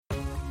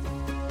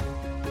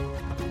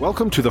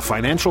Welcome to the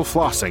Financial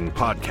Flossing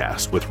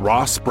Podcast with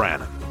Ross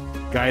Brannan,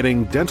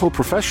 guiding dental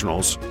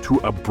professionals to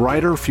a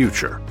brighter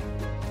future.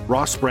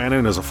 Ross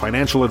Brannan is a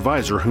financial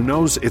advisor who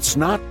knows it's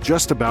not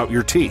just about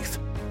your teeth.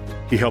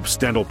 He helps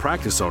dental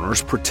practice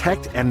owners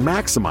protect and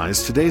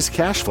maximize today's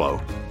cash flow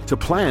to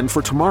plan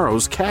for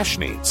tomorrow's cash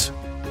needs.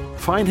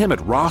 Find him at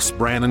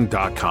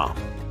rossbrannan.com.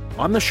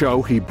 On the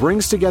show, he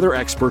brings together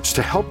experts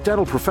to help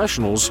dental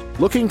professionals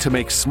looking to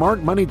make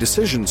smart money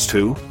decisions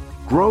to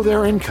grow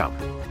their income,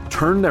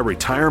 turn their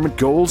retirement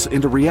goals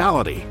into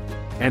reality,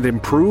 and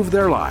improve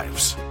their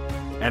lives.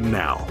 And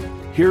now,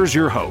 here's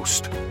your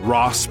host,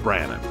 Ross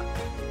Brannan.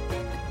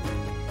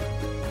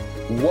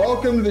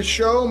 Welcome to the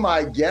show.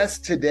 My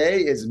guest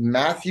today is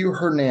Matthew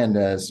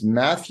Hernandez.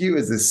 Matthew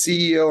is the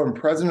CEO and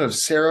president of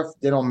Seraph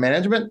Dental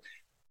Management.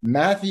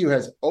 Matthew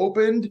has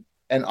opened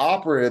and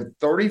operated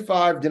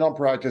 35 dental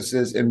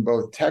practices in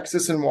both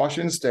Texas and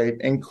Washington State,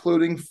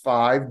 including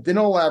 5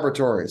 dental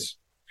laboratories.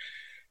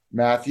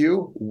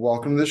 Matthew,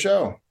 welcome to the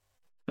show.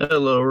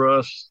 Hello,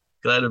 Ross.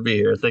 Glad to be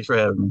here. Thanks for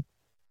having me.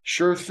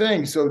 Sure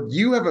thing. So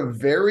you have a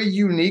very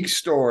unique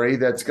story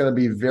that's going to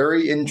be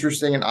very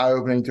interesting and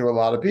eye-opening to a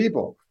lot of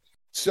people.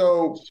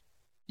 So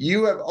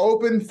you have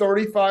opened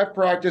 35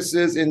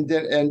 practices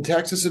in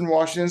Texas and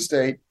Washington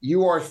State.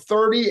 You are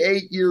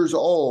 38 years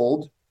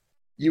old.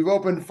 You've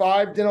opened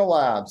 5 dental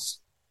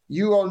labs.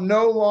 You are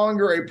no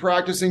longer a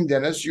practicing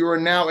dentist. You are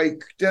now a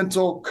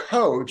dental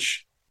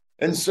coach.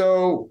 And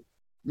so,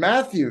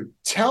 Matthew,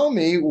 tell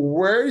me,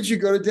 where did you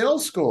go to dental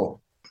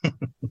school?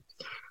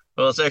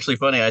 Well, it's actually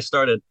funny. I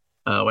started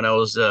when I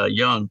was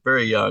young,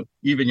 very young,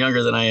 even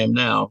younger than I am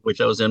now, which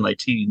I was in my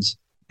teens.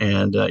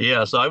 And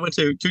so I went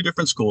to 2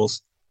 different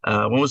schools.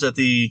 One was at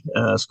the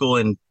school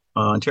in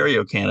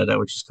Ontario, Canada,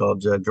 which is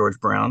called George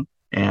Brown,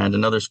 and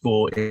another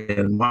school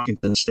in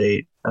Washington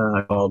State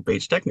called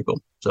Bates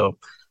Technical. So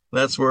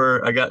that's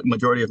where I got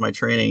majority of my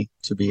training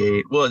to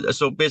be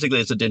so basically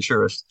it's a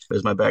denturist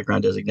is my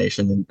background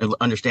designation, and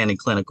understanding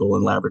clinical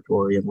and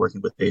laboratory and working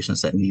with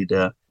patients that need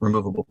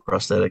removable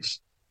prosthetics.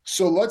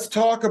 So let's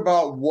talk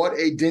about what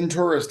a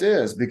denturist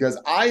is,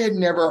 because I had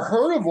never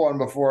heard of one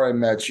before I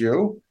met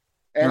you.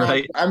 And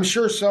right. I'm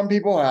sure some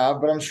people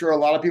have, but I'm sure a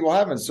lot of people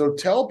haven't. So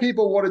tell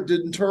people what a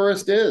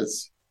denturist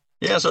is.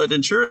 Yeah, so a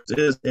denturist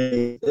is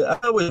I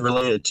always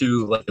related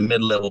to like a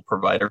mid-level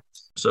provider.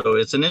 So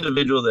it's an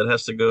individual that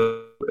has to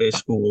go to a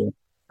school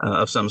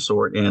of some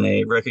sort in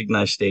a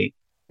recognized state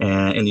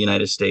in the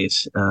United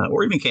States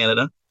or even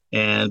Canada.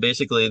 And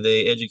basically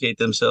they educate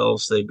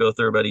themselves. They go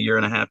through about 1.5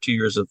 years, 2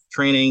 years of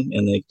training,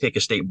 and they take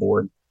a state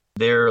board.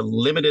 Their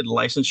limited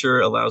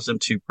licensure allows them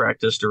to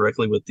practice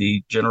directly with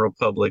the general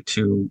public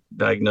to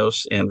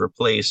diagnose and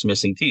replace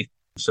missing teeth.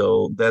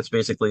 So that's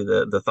basically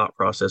the thought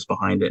process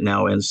behind it.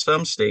 Now, in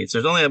some states,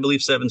 there's only, I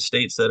believe, 7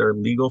 states that are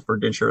legal for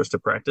denturists to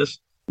practice.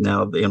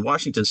 Now, in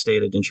Washington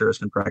State, a denturist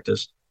can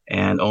practice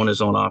and own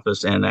his own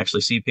office and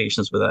actually see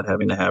patients without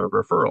having to have a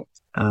referral.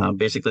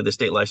 Basically, the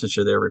state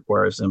licensure there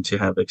requires them to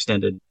have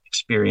extended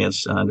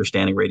experience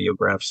understanding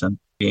radiographs and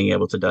being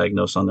able to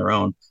diagnose on their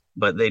own.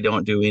 But they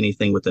don't do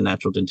anything with the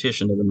natural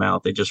dentition of the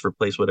mouth. They just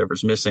replace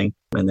whatever's missing,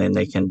 and then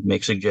they can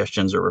make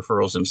suggestions or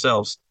referrals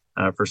themselves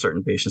for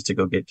certain patients to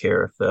go get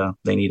care if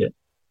they need it.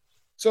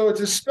 So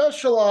it's a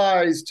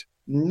specialized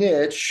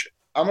niche.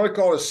 I'm going to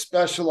call it a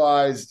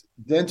specialized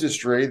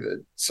dentistry.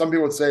 Some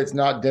people would say it's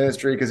not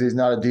dentistry because he's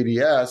not a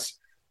DDS,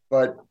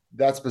 but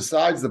that's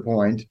besides the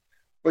point.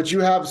 But you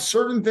have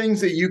certain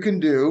things that you can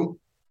do,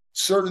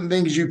 certain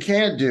things you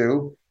can't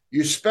do.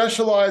 You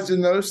specialize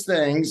in those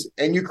things,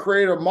 and you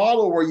create a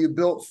model where you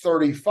built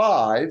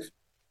 35.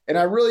 And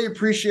I really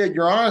appreciate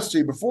your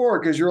honesty before,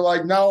 because you're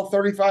like, no,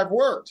 35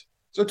 worked.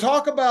 So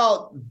talk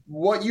about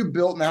what you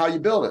built and how you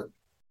built it.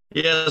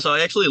 Yeah, so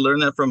I actually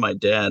learned that from my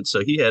dad.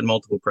 So he had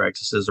multiple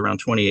practices, around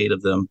 28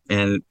 of them.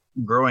 And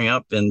growing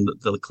up in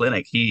the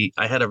clinic,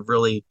 I had a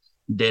really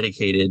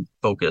dedicated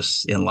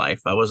focus in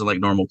life. I wasn't like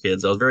normal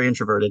kids. I was very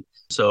introverted.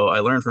 So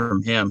I learned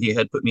from him. He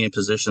had put me in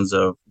positions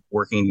of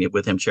working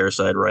with him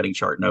chairside, writing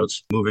chart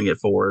notes, moving it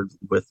forward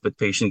with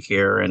patient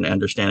care and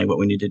understanding what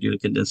we need to do to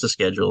condense the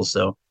schedule.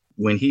 So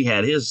when he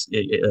had his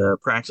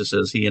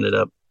practices, he ended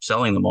up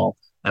selling them all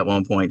at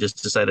one point,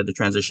 just decided to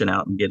transition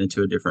out and get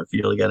into a different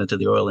field. He got into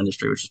the oil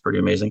industry, which is pretty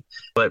amazing.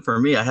 But for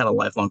me, I had a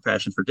lifelong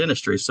passion for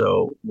dentistry.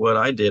 So what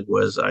I did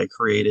was I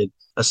created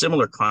a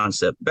similar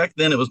concept. Back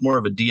then, it was more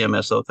of a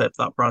DMSO type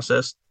thought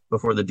process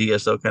before the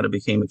DSO kind of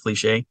became a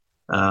cliche.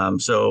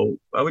 So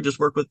I would just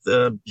work with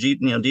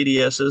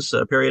DDSs,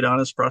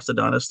 periodontists,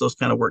 prosthodontists. Those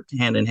kind of worked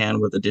hand in hand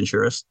with the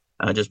denturist,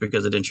 just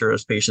because the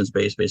denturist patient's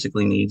base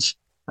basically needs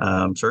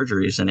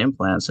surgeries and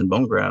implants and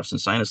bone grafts and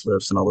sinus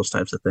lifts and all those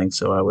types of things.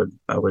 So I would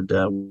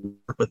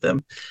work with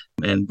them,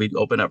 and we'd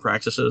open up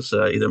practices,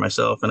 either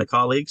myself and a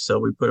colleague. So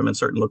we put them in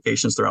certain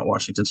locations throughout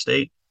Washington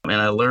State. And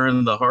I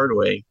learned the hard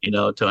way,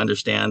 to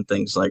understand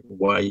things like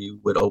why you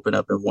would open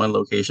up in one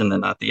location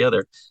and not the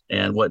other,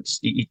 and what,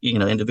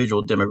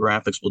 individual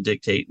demographics will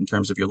dictate in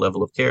terms of your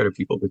level of care to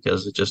people,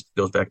 because it just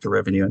goes back to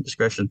revenue and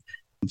discretion.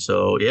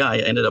 So yeah, I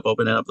ended up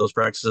opening up those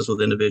practices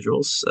with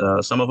individuals.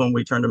 Some of them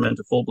we turned them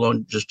into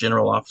full-blown just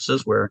general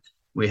offices where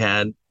we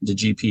had the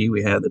GP,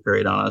 we had the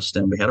periodontist,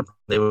 and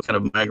they would kind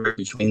of migrate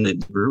between the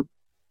group.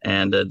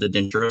 And the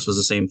denturist was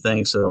the same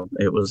thing. So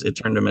it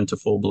turned them into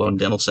full-blown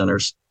dental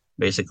centers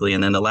basically.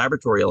 And then the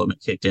laboratory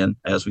element kicked in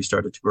as we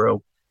started to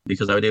grow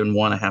because I didn't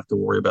want to have to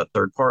worry about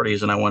third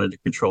parties and I wanted to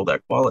control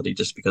that quality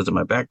just because of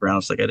my background.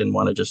 It's like I didn't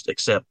want to just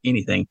accept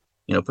anything,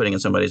 putting in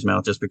somebody's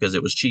mouth just because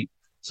it was cheap.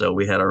 So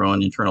we had our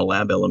own internal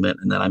lab element,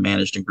 and then I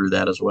managed and grew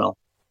that as well.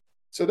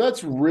 So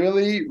that's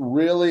really,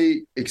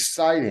 really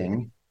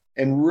exciting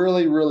and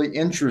really, really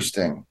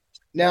interesting.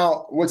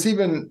 Now, what's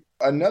even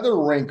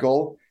another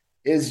wrinkle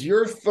is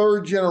you're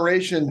third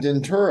generation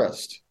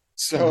denturist.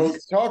 So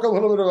talk a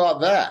little bit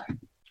about that.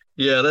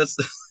 Yeah, that's,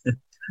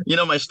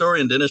 my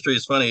story in dentistry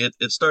is funny.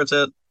 It starts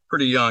out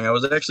pretty young. I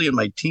was actually in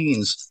my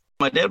teens.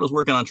 My dad was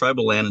working on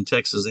tribal land in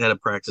Texas. They had a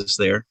practice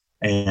there.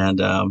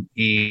 And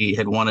he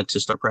had wanted to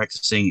start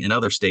practicing in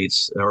other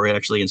states, or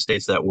actually in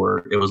states it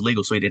was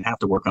legal, so he didn't have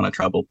to work on a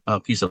tribal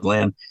piece of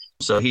land.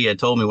 So he had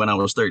told me when I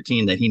was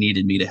 13 that he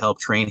needed me to help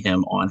train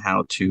him on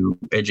how to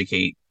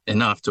educate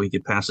enough so he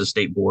could pass his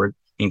state board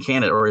in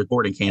Canada or his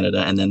board in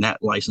Canada, and then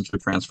that license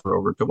would transfer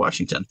over to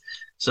Washington.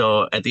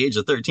 So at the age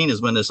of 13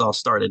 is when this all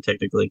started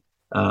technically.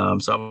 So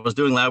I was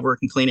doing lab work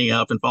and cleaning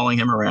up and following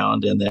him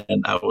around, and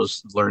then I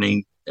was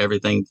learning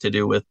everything to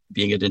do with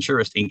being a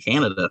denturist in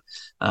Canada.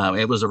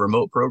 It was a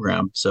remote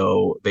program.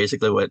 So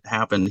basically what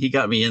happened, he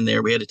got me in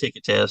there. We had to take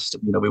a test.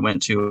 We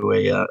went to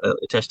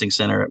a testing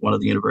center at one of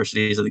the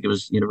universities. I think it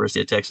was University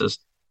of Texas.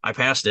 I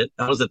passed it.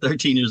 I was at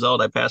 13 years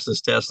old. I passed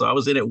this test. So I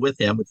was in it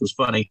with him, which was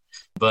funny.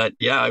 But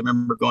yeah, I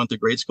remember going through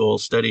grade school,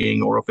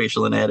 studying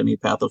oral-facial anatomy,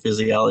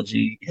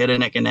 pathophysiology, head and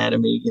neck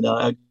anatomy.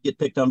 I'd get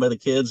picked on by the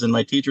kids and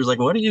my teacher's like,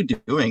 what are you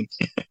doing?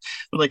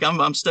 Like,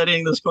 I'm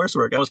studying this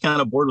coursework. I was kind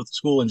of bored with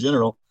school in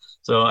general.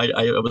 So I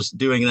was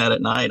doing that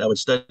at night. I would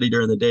study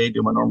during the day,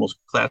 do my normal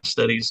class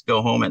studies,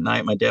 go home at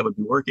night. My dad would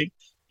be working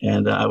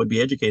and I would be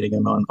educating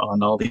him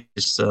on all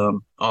these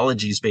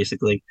ologies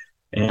basically.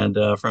 And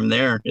from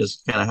there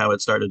is kind of how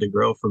it started to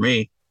grow for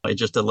me.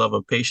 Just a love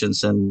of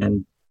patients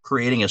and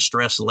creating a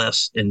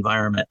stress-less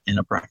environment in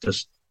a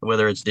practice,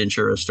 whether it's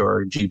denturist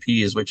or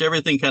GPs, which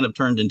everything kind of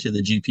turned into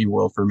the GP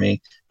world for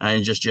me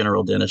and just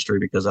general dentistry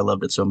because I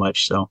loved it so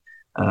much. So,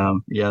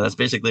 that's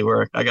basically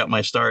where I got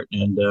my start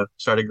and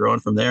started growing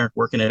from there,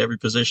 working at every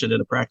position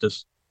in a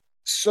practice.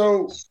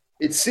 So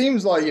it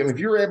seems like if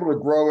you're able to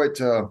grow it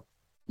to,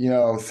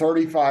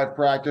 35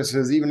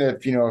 practices, even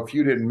if, if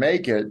you didn't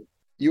make it,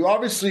 you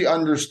obviously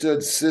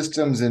understood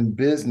systems and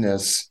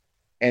business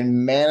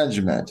and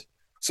management.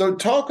 So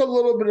talk a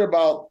little bit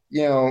about,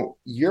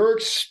 your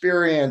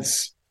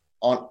experience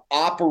on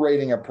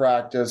operating a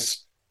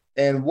practice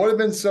and what have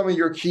been some of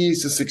your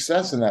keys to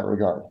success in that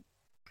regard?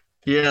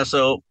 Yeah.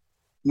 So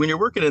when you're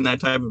working in that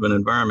type of an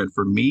environment,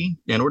 for me,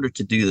 in order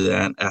to do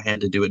that, I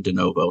had to do it de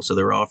novo. So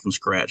they're all from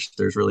scratch.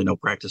 There's really no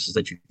practices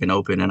that you can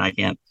open, and I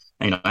can't,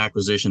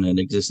 acquisition an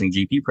existing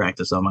GP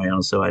practice on my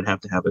own. So I'd have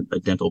to have a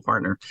dental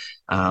partner.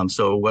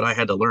 So what I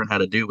had to learn how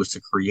to do was to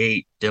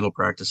create dental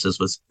practices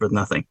with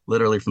nothing,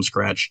 literally from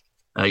scratch.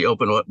 You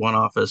open one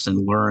office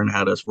and learn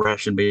how to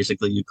ration.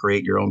 Basically, you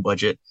create your own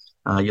budget.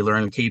 You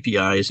learn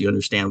KPIs. You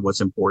understand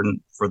what's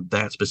important for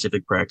that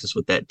specific practice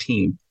with that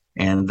team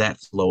and that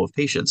flow of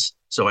patients.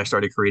 So I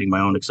started creating my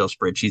own Excel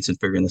spreadsheets and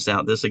figuring this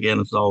out. This, again,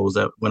 was always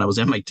when I was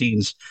in my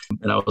teens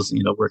and I was,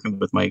 working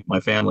with my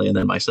family and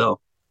then myself.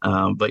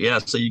 But yeah,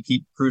 so you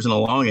keep cruising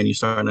along and you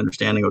start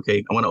understanding,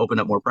 okay, I want to open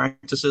up more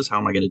practices. How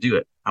am I going to do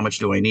it? How much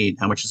do I need?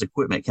 How much is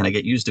equipment? Can I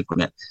get used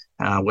equipment?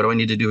 What do I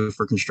need to do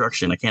for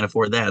construction? I can't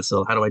afford that.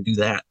 So how do I do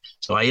that?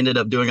 So I ended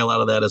up doing a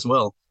lot of that as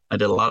well. I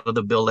did a lot of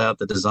the build out,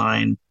 the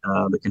design,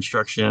 the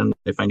construction,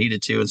 if I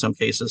needed to in some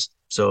cases.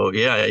 So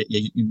yeah,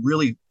 you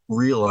really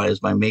realize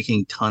by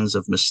making tons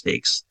of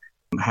mistakes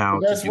how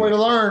the best way to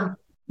learn.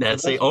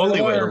 That's the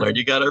only way to learn.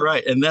 You got it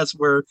right. And that's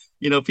where,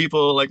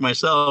 people like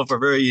myself are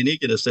very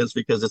unique in a sense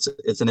because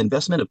it's an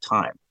investment of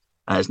time.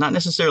 It's not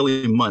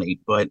necessarily money,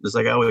 but it's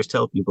like I always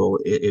tell people,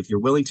 if you're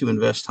willing to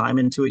invest time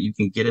into it, you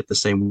can get it the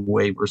same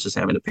way versus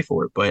having to pay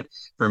for it. But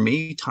for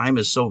me, time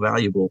is so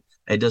valuable.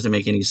 It doesn't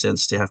make any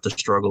sense to have to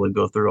struggle and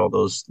go through all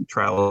those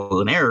trials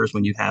and errors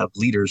when you have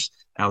leaders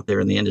out there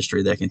in the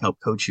industry that can help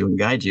coach you and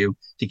guide you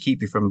to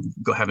keep you from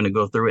having to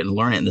go through it and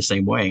learn it in the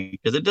same way.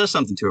 Because it does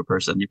something to a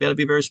person. You've got to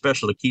be very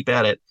special to keep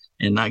at it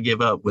and not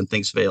give up when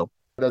things fail.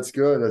 That's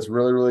good. That's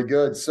really, really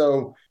good.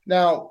 So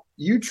now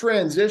you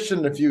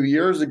transitioned a few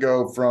years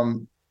ago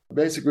from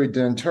basically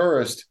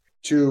denturist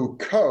to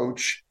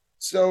coach.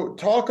 So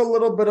talk a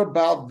little bit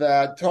about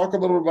that. Talk a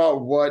little bit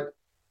about what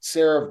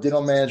Seraph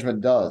Dental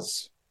Management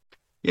does.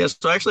 Yes,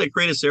 so actually I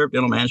created Seraph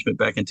Dental Management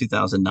back in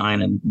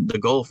 2009, and the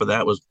goal for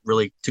that was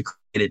really to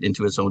create it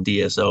into its own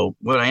DSO.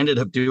 What I ended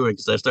up doing,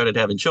 because I started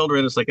having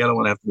children, it's like I don't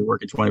want to have to be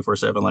working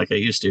 24/7 like I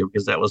used to,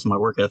 because that was my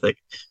work ethic.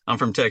 I'm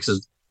from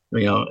Texas,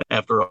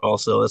 after all,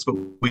 so that's what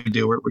we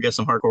do. We got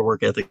some hardcore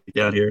work ethic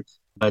down here.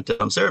 But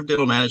Seraph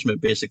Dental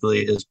Management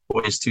basically is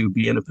poised to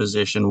be in a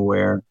position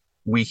where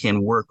we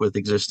can work with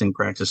existing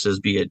practices,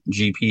 be it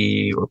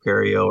GP or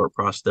perio or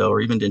prosto or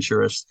even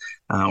denturists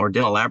or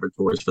dental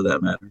laboratories for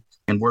that matter,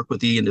 and work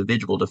with the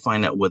individual to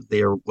find out what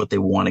they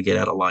want to get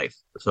out of life.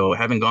 So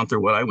having gone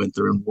through what I went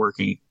through and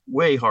working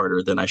way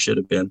harder than I should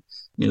have been,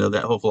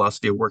 that whole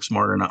philosophy of work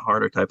smarter, not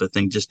harder type of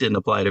thing just didn't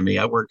apply to me.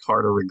 I worked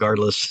harder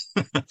regardless.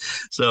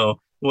 So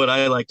what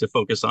I like to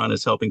focus on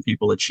is helping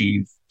people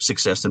achieve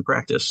success in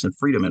practice and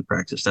freedom in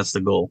practice. That's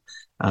the goal.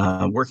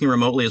 Working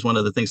remotely is one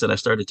of the things that I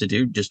started to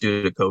do just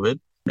due to COVID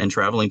and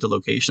traveling to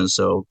locations.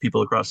 So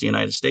people across the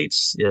United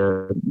States,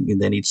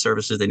 they need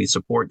services, they need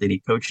support, they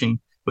need coaching.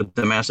 With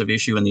the massive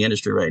issue in the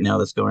industry right now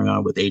that's going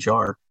on with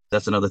HR,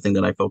 that's another thing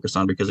that I focus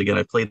on because, again,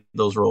 I played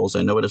those roles.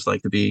 I know what it's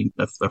like to be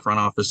a front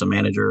office, a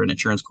manager, an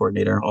insurance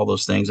coordinator, all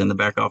those things, and the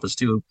back office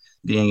too,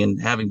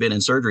 having been in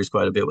surgeries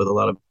quite a bit with a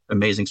lot of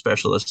amazing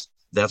specialists.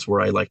 That's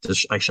where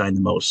I shine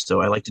the most.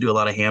 So I like to do a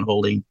lot of hand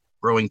holding,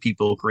 growing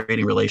people,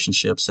 creating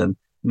relationships, and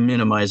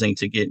minimizing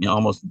to get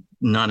almost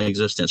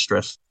non-existent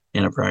stress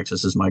in a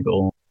practice is my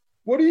goal.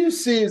 What do you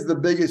see as the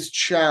biggest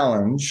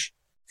challenge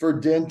for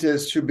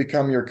dentists who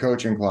become your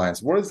coaching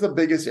clients? What is the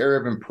biggest area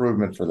of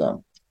improvement for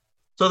them?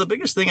 So the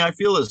biggest thing I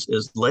feel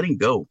is letting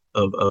go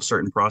of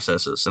certain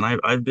processes. And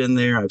I've been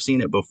there. I've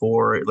seen it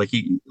before. Like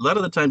a lot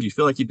of the times you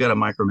feel like you've got to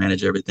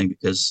micromanage everything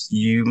because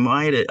you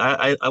might,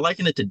 I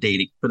liken it to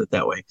dating, put it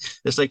that way.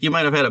 It's like you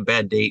might have had a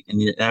bad date.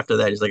 And after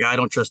that, it's like, I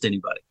don't trust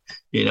anybody,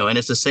 and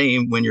it's the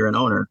same when you're an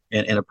owner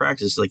and a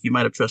practice. Like you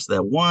might have trusted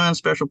that one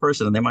special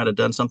person and they might have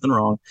done something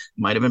wrong,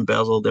 might have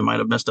embezzled, they might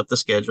have messed up the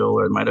schedule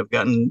or might have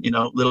gotten,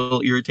 a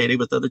little irritated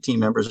with other team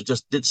members or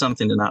just did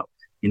something to not,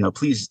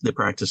 please the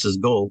practice's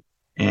goal.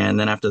 And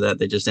then after that,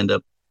 they just end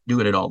up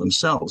doing it all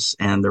themselves.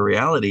 And the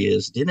reality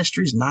is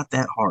dentistry is not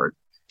that hard,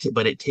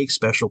 but it takes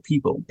special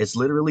people. It's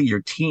literally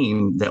your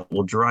team that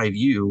will drive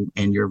you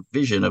and your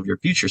vision of your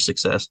future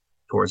success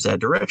towards that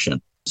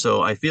direction.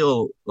 So I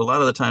feel a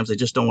lot of the times they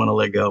just don't want to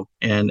let go.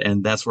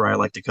 And that's where I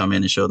like to come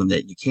in and show them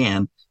that you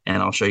can.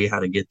 And I'll show you how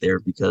to get there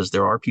because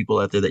there are people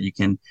out there that you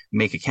can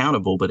make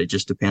accountable, but it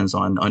just depends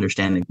on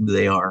understanding who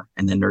they are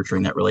and then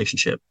nurturing that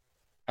relationship.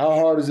 How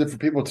hard is it for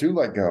people to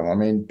let go? I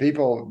mean,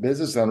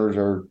 business owners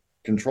are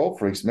control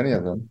freaks, many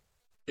of them.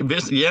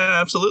 Yeah,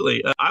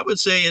 absolutely. I would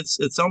say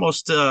it's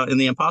almost in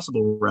the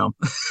impossible realm,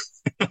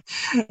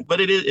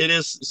 but it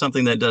is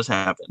something that does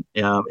happen,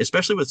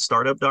 especially with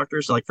startup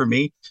doctors. Like for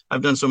me,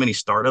 I've done so many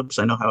startups.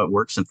 I know how it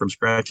works. And from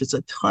scratch, it's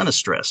a ton of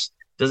stress.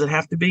 Does it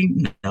have to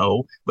be?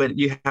 No, but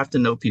you have to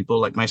know people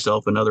like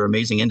myself and other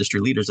amazing industry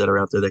leaders that are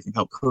out there that can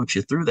help coach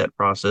you through that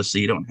process so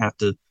you don't have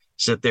to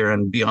sit there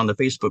and be on the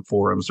Facebook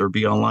forums or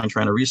be online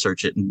trying to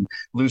research it and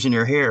losing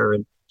your hair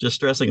and just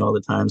stressing all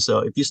the time. So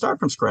if you start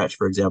from scratch,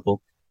 for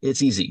example,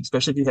 it's easy,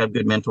 especially if you have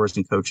good mentors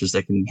and coaches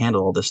that can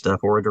handle all this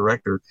stuff or a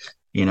director,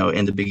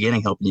 in the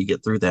beginning, helping you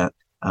get through that.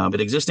 But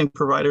existing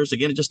providers,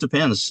 again, it just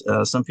depends.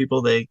 Some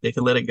people, they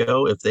can let it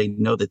go if they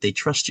know that they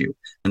trust you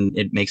and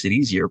it makes it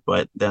easier.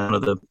 But one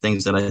of the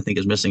things that I think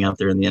is missing out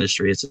there in the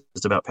industry, it's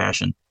about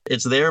passion.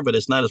 It's there, but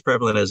it's not as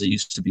prevalent as it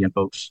used to be in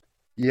folks.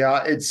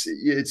 Yeah,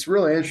 it's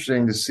really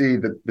interesting to see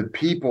the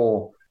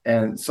people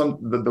and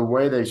the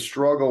way they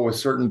struggle with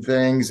certain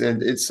things.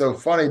 And it's so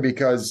funny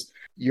because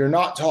you're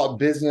not taught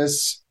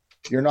business,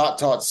 you're not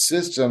taught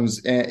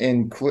systems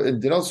in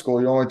dental school.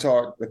 You're only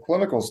taught the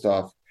clinical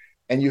stuff.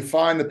 And you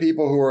find the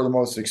people who are the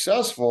most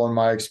successful, in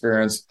my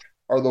experience,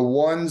 are the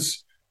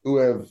ones who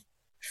have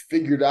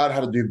figured out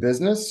how to do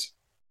business.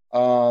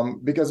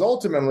 Because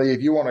ultimately,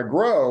 if you want to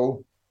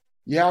grow,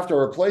 you have to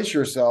replace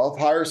yourself,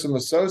 hire some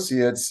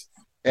associates,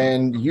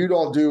 and you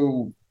don't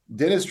do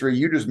dentistry,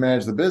 you just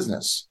manage the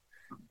business.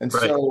 And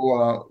right.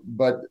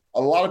 But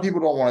a lot of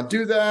people don't want to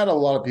do that. A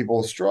lot of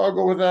people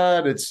struggle with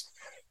that.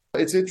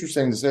 It's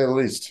interesting to say the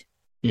least.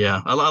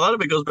 Yeah, a lot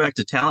of it goes back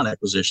to talent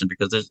acquisition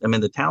because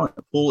the talent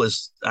pool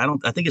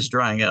I think it's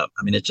drying up.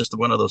 I mean, it's just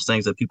one of those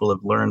things that people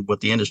have learned what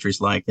the industry's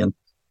like, and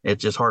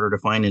it's just harder to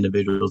find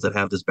individuals that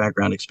have this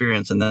background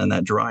experience and then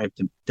that drive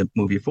to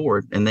move you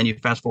forward. And then you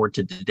fast forward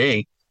to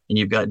today, and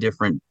you've got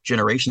different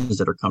generations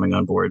that are coming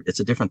on board. It's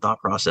a different thought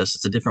process.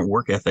 It's a different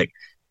work ethic.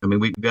 I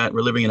mean,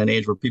 we're living in an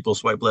age where people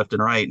swipe left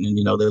and right,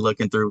 and they're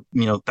looking through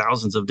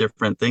thousands of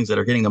different things that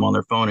are hitting them on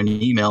their phone and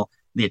email.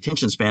 The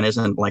attention span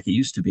isn't like it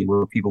used to be,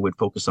 where people would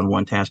focus on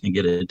one task and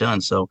get it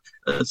done. So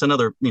it's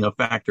another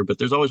factor, but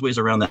there's always ways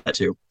around that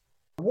too.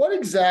 What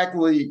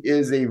exactly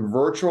is a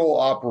virtual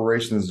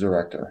operations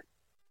director?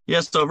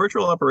 Yes, so a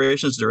virtual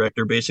operations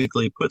director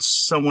basically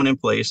puts someone in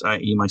place,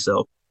 i.e.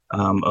 myself,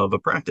 of a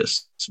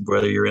practice,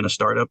 whether you're in a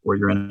startup or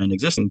you're in an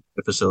existing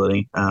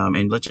facility.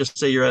 And let's just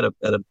say you're at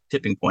a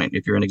tipping point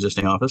if you're in an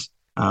existing office.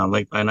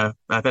 And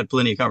I've had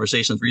plenty of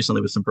conversations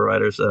recently with some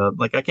providers.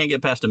 Like I can't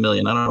get past 1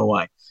 million. I don't know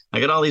why. I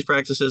got all these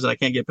practices and I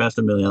can't get past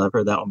 1 million. I've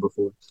heard that one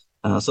before.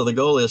 So the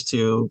goal is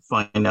to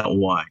find out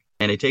why.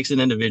 And it takes an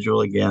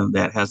individual, again,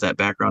 that has that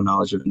background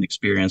knowledge and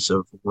experience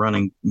of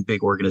running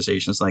big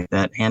organizations like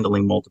that,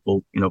 handling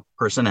multiple,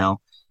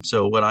 personnel,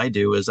 So what I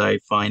do is I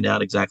find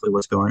out exactly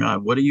what's going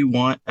on. What do you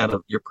want out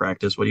of your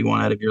practice? What do you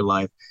want out of your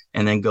life?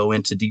 And then go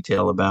into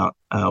detail about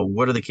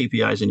what are the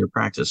KPIs in your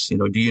practice?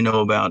 Do you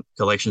know about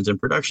collections and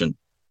production?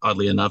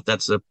 Oddly enough,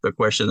 that's a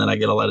question that I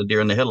get a lot of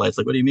deer in the headlights.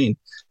 Like, what do you mean?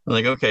 I'm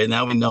like, okay,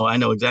 now I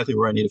know exactly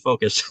where I need to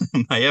focus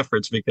my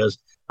efforts, because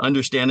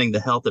understanding the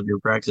health of your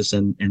practice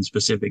and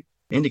specific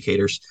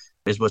indicators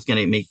is what's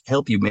going to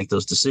help you make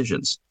those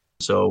decisions.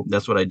 So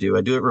that's what I do.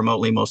 I do it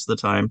remotely most of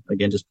the time,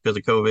 again, just because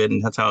of COVID,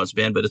 and that's how it's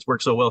been. But it's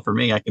worked so well for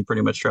me. I can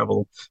pretty much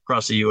travel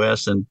across the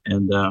U.S. and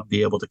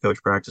be able to coach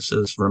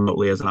practices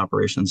remotely as an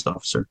operations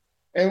officer.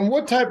 And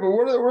what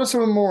are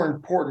some of the more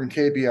important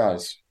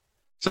KPIs?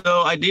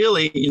 So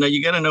ideally,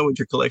 you got to know what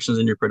your collections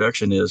and your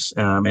production is,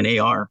 and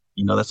AR.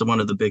 That's one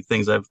of the big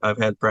things. I've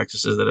had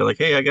practices that are like,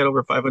 hey, I got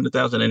over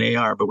 500,000 in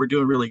AR, but we're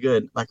doing really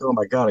good. Like, oh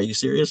my God, are you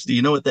serious? Do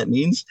you know what that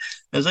means?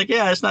 And it's like,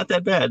 yeah, it's not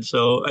that bad.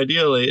 So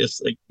ideally,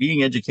 it's like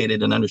being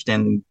educated and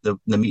understanding the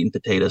meat and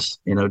potatoes.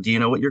 Do you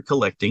know what you're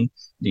collecting?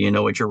 Do you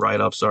know what your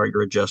write-offs are,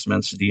 your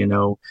adjustments? Do you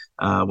know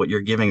what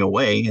you're giving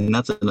away? And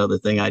that's another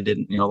thing I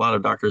didn't, a lot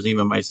of doctors,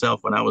 even myself,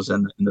 when I was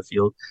in the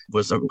field,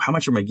 was how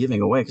much am I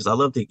giving away? Because I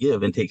love to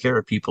give and take care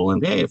of people.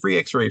 And hey, free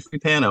x-ray, free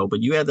pano,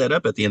 but you add that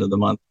up at the end of the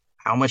month.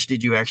 How much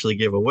did you actually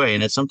give away?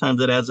 And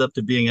sometimes it adds up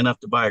to being enough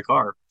to buy a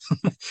car,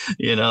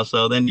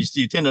 so then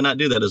you tend to not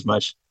do that as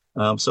much.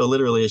 So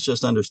literally, it's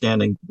just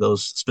understanding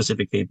those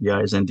specific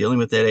KPIs and dealing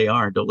with that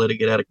AR. Don't let it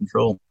get out of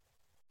control.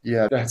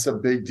 Yeah, that's a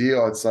big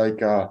deal. It's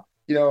like,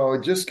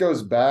 it just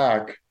goes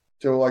back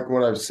to like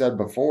what I've said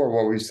before.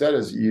 What we said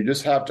is you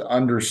just have to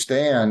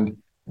understand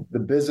the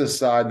business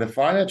side, the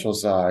financial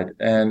side.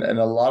 And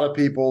a lot of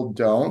people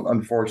don't,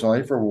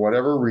 unfortunately, for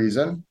whatever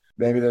reason.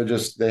 Maybe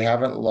they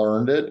haven't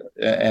learned it.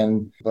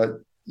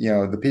 But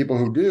the people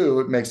who do,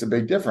 it makes a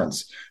big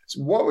difference.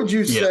 So what would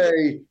you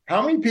say,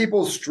 how many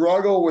people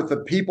struggle with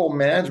the people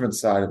management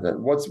side of it?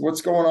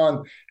 What's going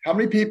on? How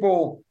many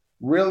people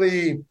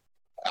really,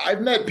 I've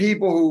met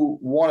people who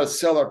want to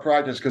sell their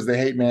practice because they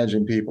hate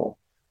managing people.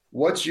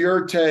 What's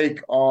your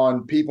take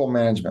on people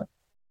management?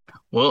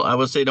 Well, I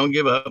would say don't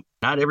give up.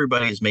 Not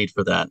everybody is made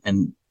for that.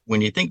 And when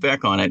you think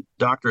back on it,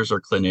 doctors are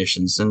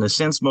clinicians. In a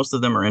sense, most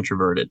of them are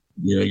introverted.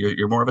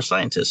 You're more of a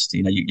scientist.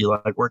 You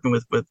like working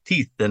with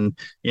teeth, and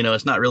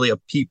it's not really a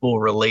people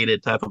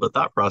related type of a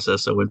thought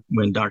process. So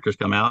when doctors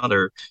come out,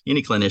 or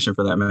any clinician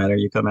for that matter,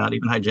 you come out,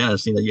 even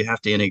hygienists, you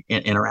have to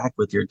interact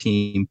with your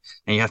team,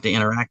 and you have to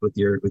interact with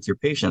your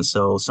patients.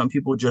 So some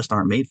people just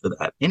aren't made for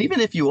that. And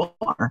even if you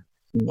are,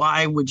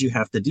 why would you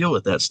have to deal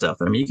with that stuff?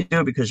 I mean, you can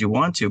do it because you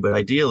want to, but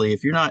ideally,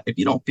 if you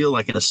don't feel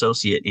like an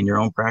associate in your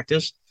own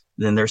practice,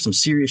 then there's some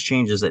serious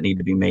changes that need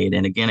to be made.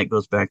 And again, it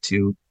goes back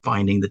to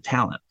finding the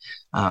talent,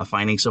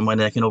 finding someone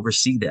that can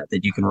oversee that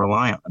you can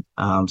rely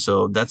on.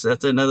 So that's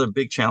another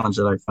big challenge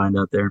that I find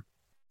out there.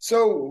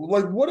 So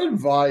like, what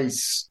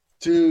advice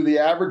to the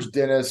average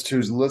dentist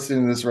who's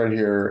listening to this right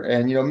here,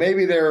 and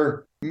maybe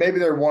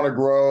they want to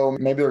grow,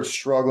 maybe they're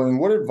struggling,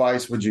 what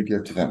advice would you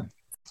give to them?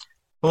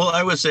 Well,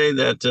 I would say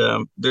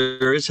that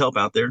there is help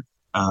out there.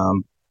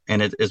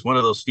 And it's one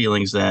of those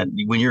feelings that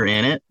when you're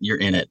in it, you're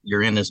in it.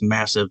 You're in this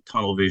massive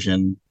tunnel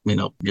vision.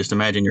 Just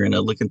imagine you're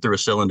looking through a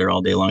cylinder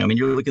all day long. I mean,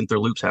 you're looking through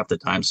loops half the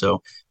time.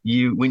 So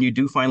when you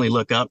do finally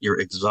look up,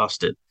 you're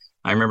exhausted.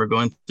 I remember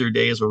going through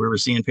days where we were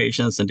seeing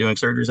patients and doing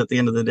surgeries at the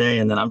end of the day.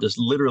 And then I'm just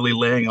literally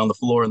laying on the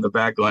floor in the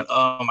back going,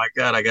 oh my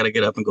God, I got to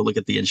get up and go look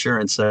at the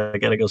insurance. I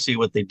got to go see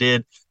what they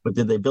did. But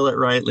did they bill it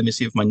right? Let me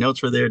see if my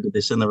notes were there. Did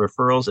they send the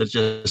referrals? It's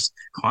just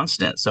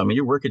constant. So, I mean,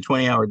 you're working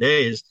 20-hour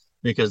days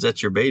because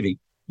that's your baby.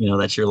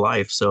 That's your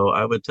life. So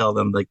I would tell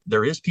them, like,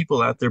 there is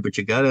people out there, but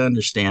you got to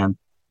understand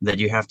that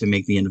you have to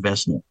make the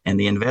investment, and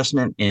the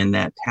investment in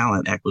that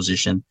talent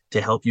acquisition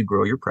to help you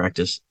grow your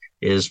practice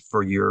is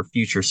for your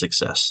future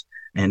success.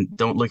 And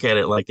don't look at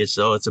it like it's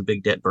a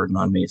big debt burden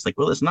on me. It's like,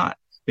 well, it's not,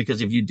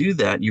 because if you do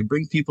that, you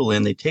bring people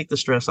in, they take the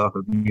stress off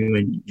of you,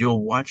 and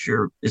you'll watch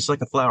it's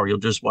like a flower. You'll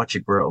just watch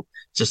it grow.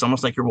 It's just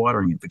almost like you're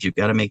watering it, but you've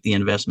got to make the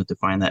investment to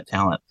find that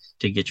talent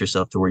to get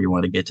yourself to where you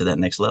want to get to that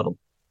next level.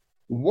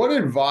 What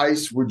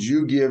advice would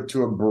you give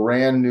to a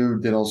brand new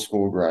dental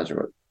school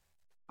graduate?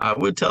 I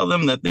would tell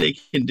them that they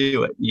can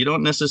do it. You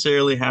don't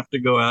necessarily have to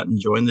go out and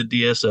join the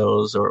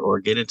DSOs or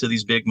get into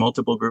these big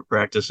multiple group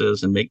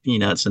practices and make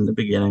peanuts in the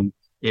beginning.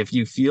 If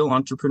you feel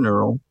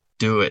entrepreneurial,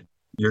 do it.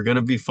 You're going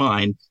to be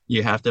fine.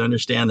 You have to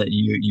understand that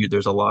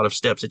there's a lot of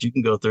steps that you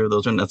can go through.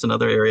 That's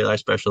another area that I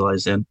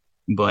specialize in,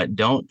 but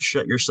don't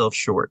shut yourself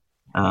short.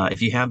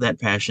 If you have that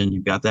passion,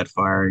 you've got that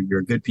fire, you're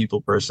a good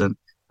people person,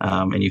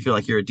 and you feel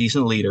like you're a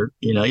decent leader,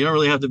 you don't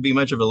really have to be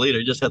much of a leader.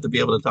 You just have to be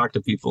able to talk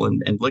to people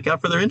and look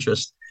out for their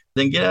interests.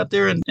 Then get out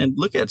there and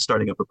look at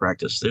starting up a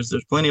practice. There's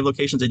plenty of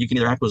locations that you can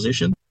either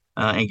acquisition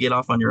and get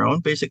off on your own,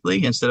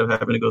 basically, instead of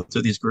having to go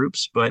through these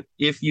groups. But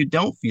if you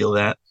don't feel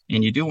that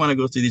and you do want to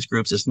go through these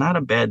groups, it's not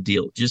a bad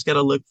deal. You just got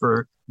to look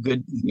for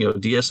good,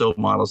 DSO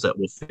models that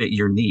will fit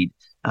your need.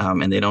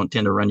 And they don't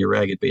tend to run you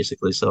ragged,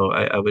 basically. So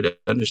I would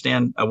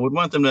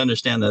want them to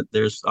understand that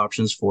there's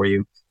options for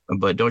you,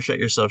 but don't shut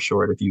yourself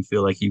short if you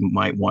feel like you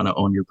might want to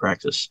own your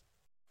practice.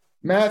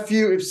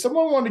 Matthew, if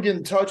someone wanted to get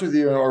in touch with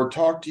you or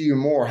talk to you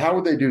more, how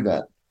would they do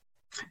that?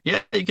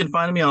 Yeah, you can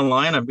find me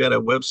online. I've got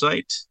a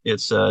website.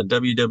 It's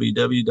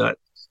www.seraph,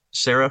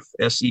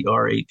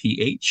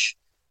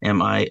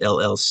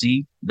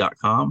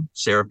 SERAPHMILLC.com,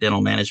 Seraph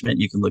Dental Management.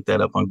 You can look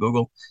that up on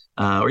Google.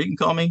 Or you can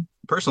call me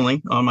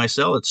personally on my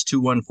cell. It's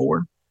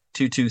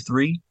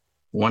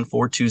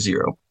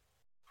 214-223-1420.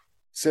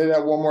 Say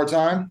that one more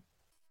time.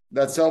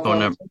 That cell phone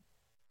number.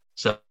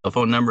 Cell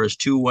phone number is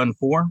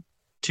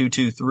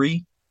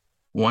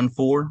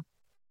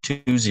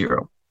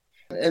 214-223-1420.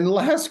 And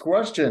last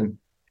question,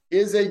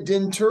 is a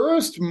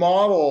denturist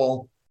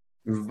model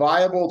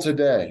viable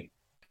today?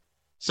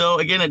 So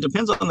again, it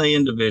depends on the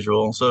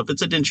individual. So if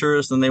it's a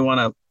denturist and they want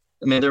to,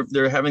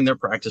 they're having their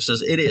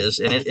practices. It is,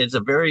 and it's a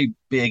very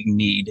big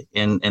need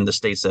in the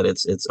states that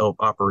it's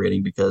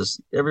operating, because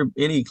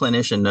any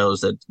clinician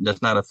knows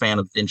that's not a fan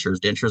of dentures.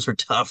 Dentures are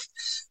tough.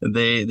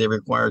 They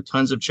require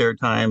tons of chair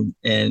time,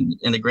 and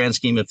in the grand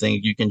scheme of things,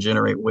 you can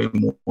generate way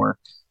more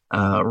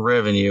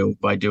revenue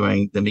by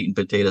doing the meat and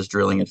potatoes,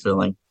 drilling and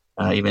filling,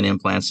 even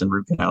implants and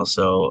root canals.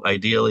 So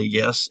ideally,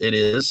 yes, it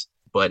is.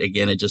 But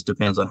again, it just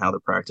depends on how the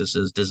practice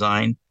is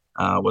designed,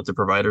 what the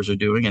providers are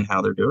doing and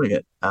how they're doing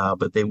it.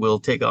 But they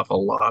will take off a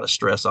lot of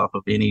stress off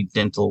of any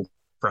dental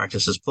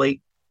practice's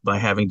plate by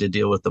having to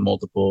deal with the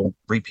multiple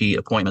repeat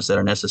appointments that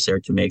are necessary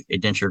to make a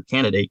denture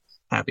candidate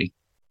happy.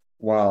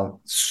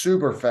 Wow.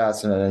 Super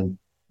fascinating.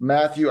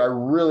 Matthew, I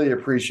really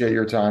appreciate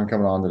your time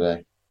coming on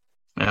today.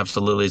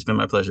 Absolutely. It's been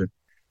my pleasure.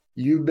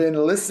 You've been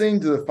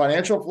listening to the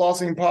Financial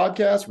Flossing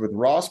Podcast with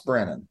Ross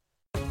Brannan.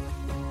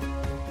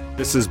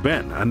 This has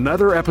been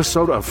another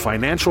episode of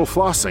Financial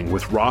Flossing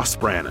with Ross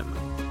Brannan,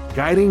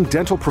 guiding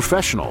dental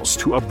professionals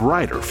to a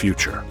brighter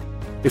future.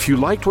 If you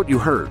liked what you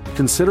heard,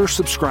 consider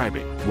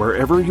subscribing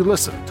wherever you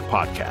listen to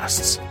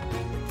podcasts.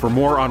 For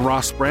more on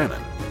Ross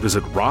Brannan,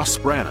 visit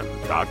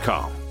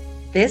rossbrannan.com.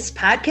 This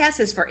podcast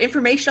is for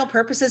informational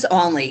purposes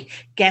only.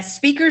 Guest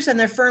speakers and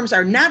their firms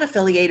are not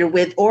affiliated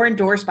with or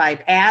endorsed by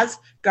PAS,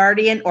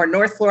 Guardian, or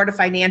North Florida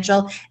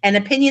Financial, and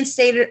opinions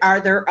stated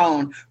are their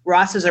own.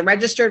 Ross is a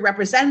registered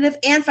representative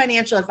and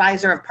financial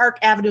advisor of Park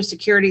Avenue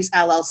Securities,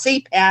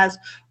 LLC, PAS,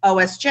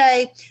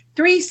 OSJ,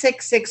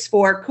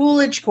 3664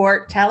 Coolidge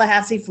Court,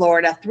 Tallahassee,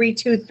 Florida,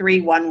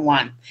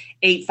 32311.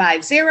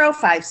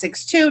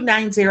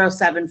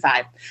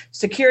 850-562-9075.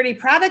 Security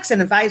products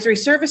and advisory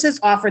services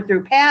offered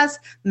through PAS,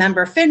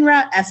 member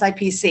FINRA,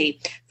 SIPC.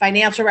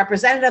 Financial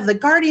representative of the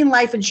Guardian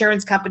Life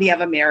Insurance Company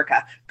of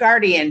America.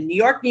 Guardian, New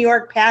York,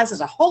 PAS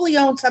is a wholly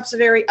owned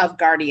subsidiary of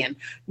Guardian.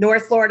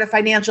 North Florida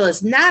Financial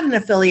is not an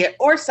affiliate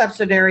or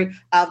subsidiary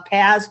of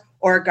PAS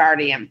or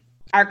Guardian.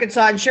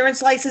 Arkansas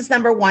Insurance License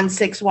number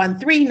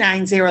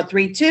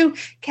 16139032.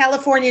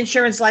 California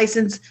Insurance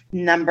License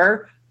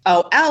number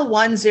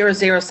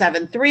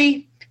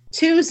OL10073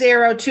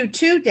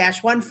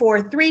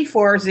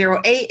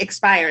 2022-143408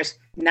 expires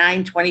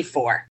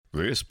 9/24.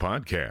 This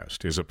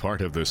podcast is a part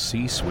of the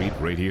C-Suite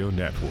Radio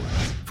Network.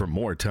 For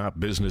more top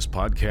business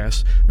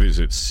podcasts,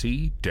 visit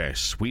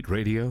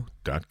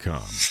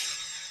c-suiteradio.com.